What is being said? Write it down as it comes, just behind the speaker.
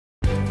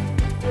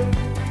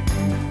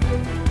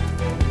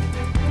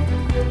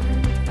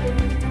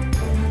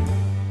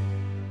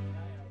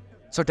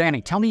So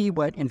Danny, tell me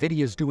what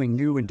NVIDIA is doing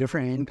new and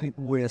different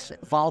with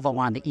Volvo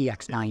on the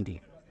EX90.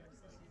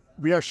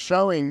 We are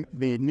showing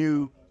the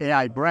new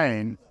AI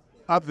brain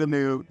of the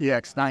new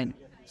EX90.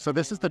 So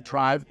this is the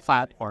drive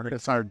platform.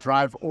 It's our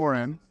drive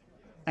Orin,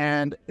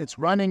 and it's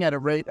running at a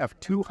rate of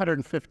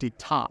 250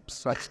 TOPS.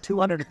 So that's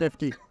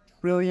 250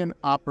 trillion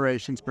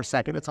operations per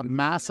second. It's a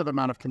massive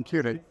amount of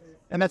computing.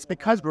 And that's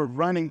because we're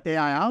running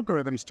AI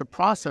algorithms to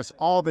process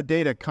all the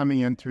data coming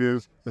in through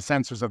the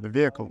sensors of the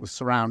vehicle, the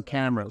surround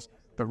cameras,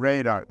 the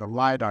radar, the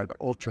LiDAR, the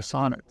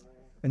ultrasonics,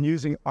 and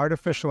using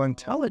artificial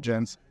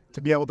intelligence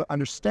to be able to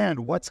understand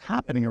what's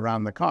happening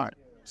around the car.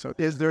 So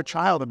is there a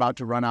child about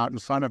to run out in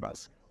front of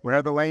us? Where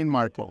are the lane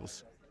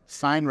markings,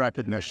 sign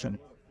recognition,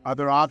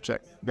 other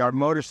objects? There are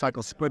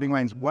motorcycles splitting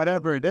lanes,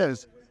 whatever it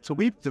is. So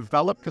we've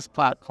developed this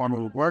platform.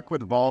 We work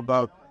with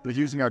Volvo. They're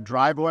using our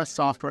DriveOS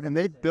software, and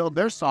they build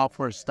their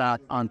software stack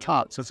on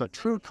top. So it's a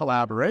true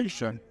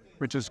collaboration,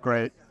 which is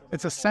great.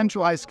 It's a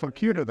centralized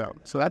computer, though.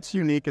 So that's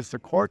unique. It's the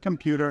core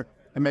computer.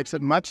 It makes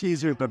it much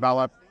easier to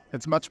develop.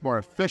 It's much more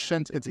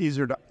efficient. It's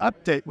easier to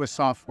update with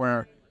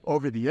software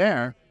over the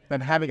air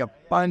than having a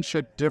bunch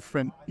of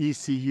different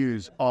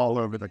ECUs all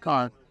over the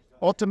car.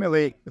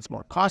 Ultimately, it's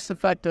more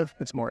cost-effective,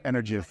 it's more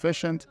energy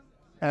efficient,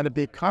 and it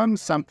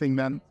becomes something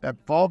then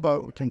that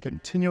Volvo can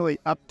continually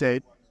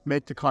update,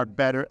 make the car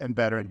better and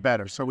better and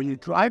better. So when you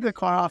drive the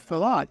car off the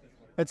lot,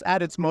 it's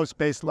at its most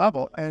base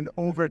level, and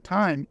over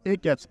time,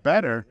 it gets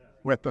better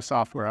with the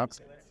software updates.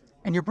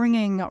 And you're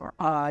bringing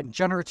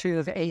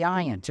generative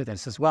AI into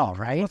this as well,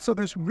 right? So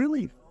there's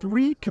really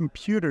 3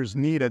 computers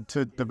needed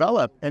to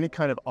develop any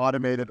kind of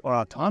automated or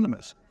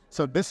autonomous.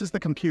 So this is the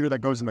computer that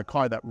goes in the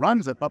car that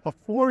runs it. But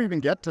before we even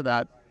get to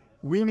that,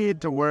 we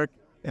need to work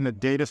in a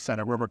data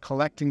center where we're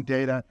collecting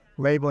data,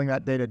 labeling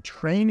that data,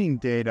 training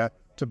data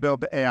to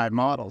build the AI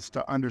models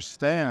to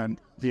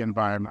understand the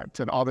environment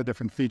and all the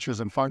different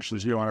features and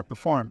functions you want to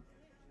perform.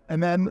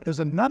 And then there's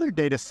another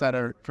data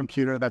center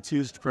computer that's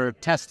used for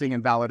testing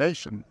and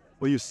validation.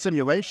 We'll use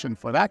simulation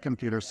for that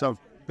computer. So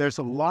there's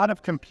a lot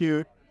of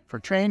compute for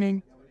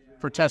training,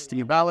 for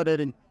testing and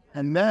validating,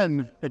 and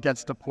then it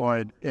gets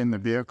deployed in the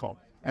vehicle.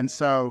 And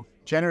so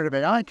generative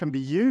AI can be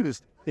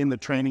used in the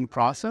training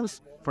process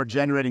for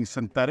generating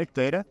synthetic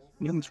data.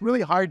 And it's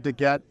really hard to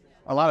get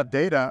a lot of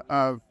data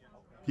of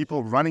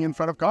people running in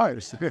front of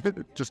cars.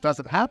 It just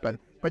doesn't happen.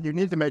 But you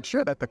need to make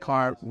sure that the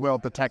car will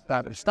detect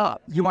that and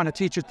stop. You want to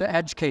teach it the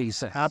edge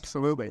cases.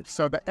 Absolutely.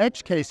 So the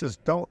edge cases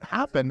don't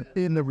happen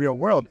in the real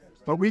world,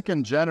 but we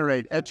can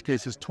generate edge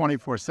cases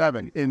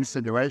 24/7 in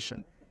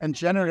simulation. And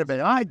generative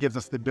AI gives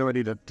us the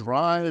ability to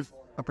drive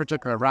a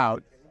particular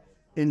route,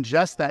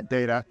 ingest that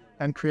data,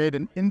 and create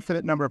an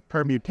infinite number of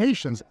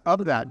permutations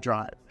of that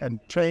drive and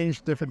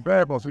change different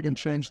variables. We can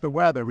change the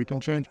weather. We can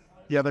change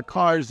the other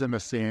cars in the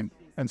scene.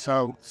 And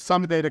so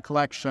some data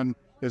collection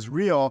is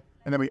real,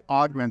 and then we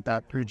augment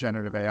that through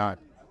generative AI.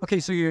 Okay,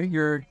 so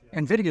your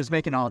NVIDIA is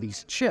making all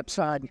these chips.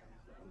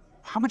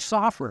 How much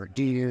software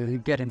do you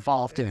get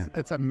involved in?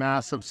 It's a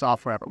massive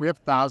software effort. We have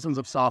thousands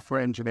of software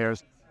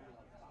engineers.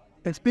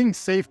 It's being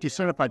safety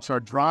certified, so our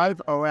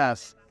Drive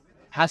OS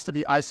has to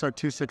be ISO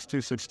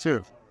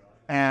 26262.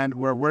 And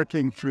we're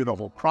working through the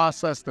whole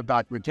process, the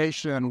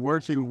documentation, and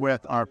working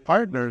with our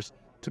partners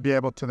to be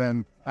able to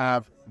then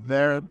have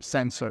their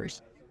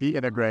sensors be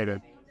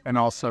integrated and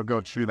also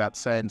go through that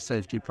same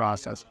safety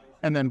process.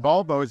 And then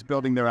Volvo is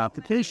building their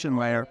application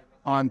layer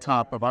on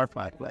top of our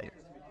platform.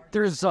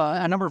 There's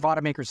a number of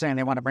automakers saying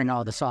they want to bring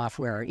all the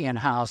software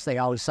in-house. They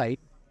always cite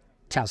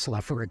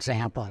Tesla, for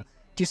example.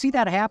 Do you see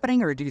that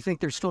happening, or do you think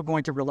they're still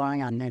going to rely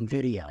on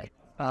NVIDIA?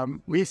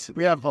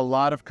 We have a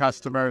lot of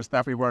customers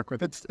that we work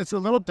with. It's a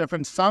little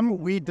different. Some,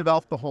 we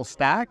develop the whole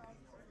stack,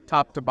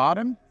 top to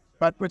bottom,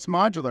 but it's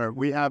modular.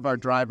 We have our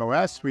Drive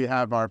OS, we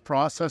have our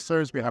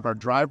processors, we have our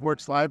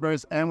DriveWorks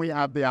libraries, and we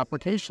have the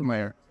application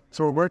layer.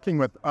 So we're working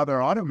with other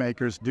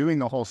automakers doing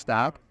the whole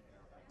stack.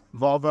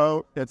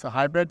 Volvo, it's a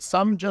hybrid.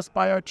 Some just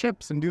buy our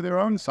chips and do their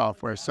own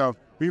software. So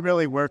we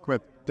really work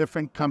with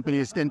different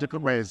companies in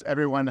different ways.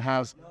 Everyone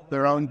has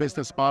their own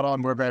business model,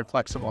 and we're very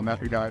flexible in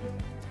that regard.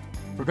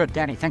 We're good.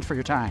 Danny, thanks for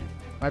your time.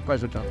 My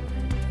pleasure, John.